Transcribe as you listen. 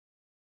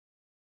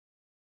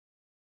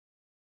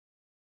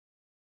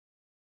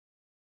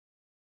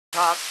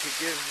top to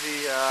give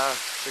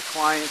the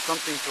client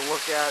something to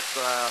look at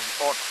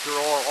through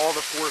all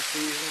the 4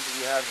 seasons.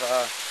 We have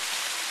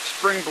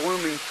spring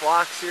blooming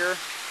phlox here,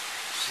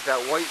 which is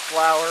that white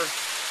flower.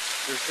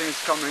 There's things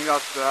coming up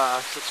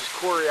such as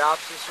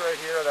coreopsis right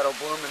here that'll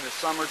bloom in the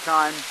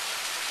summertime,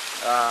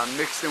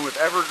 mixed in with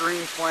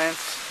evergreen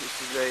plants. This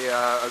is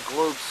a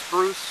globe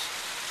spruce.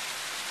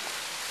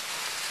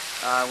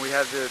 We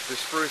have the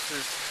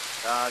spruces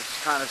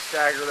just kind of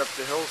staggered up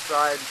the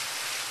hillside.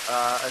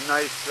 A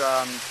nice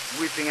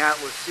weeping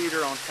atlas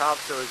cedar on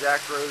top, so as that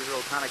grows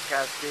it'll kind of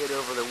cascade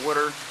over the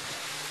water.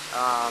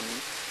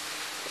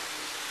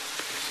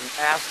 Some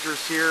asters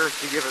here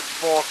to give it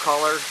fall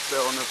color, so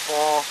in the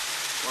fall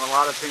when a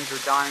lot of things are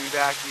dying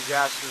back, these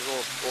asters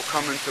will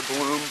come into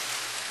bloom.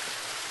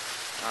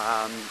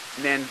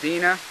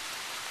 Nandina,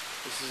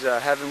 this is a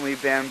heavenly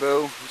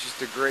bamboo, which is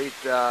a great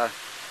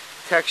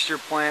texture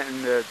plant,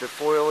 and the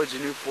foliage, the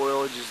new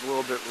foliage is a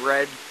little bit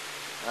red.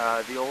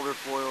 The older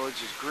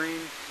foliage is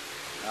green.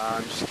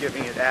 Just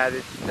giving it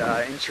added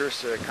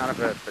interest, kind of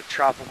a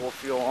tropical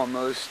feel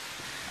almost.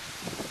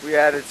 We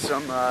added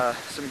some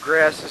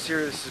grasses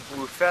here. This is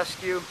blue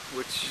fescue,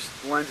 which just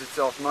lends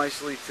itself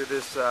nicely to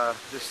this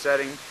this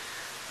setting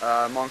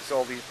amongst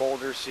all these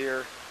boulders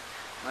here.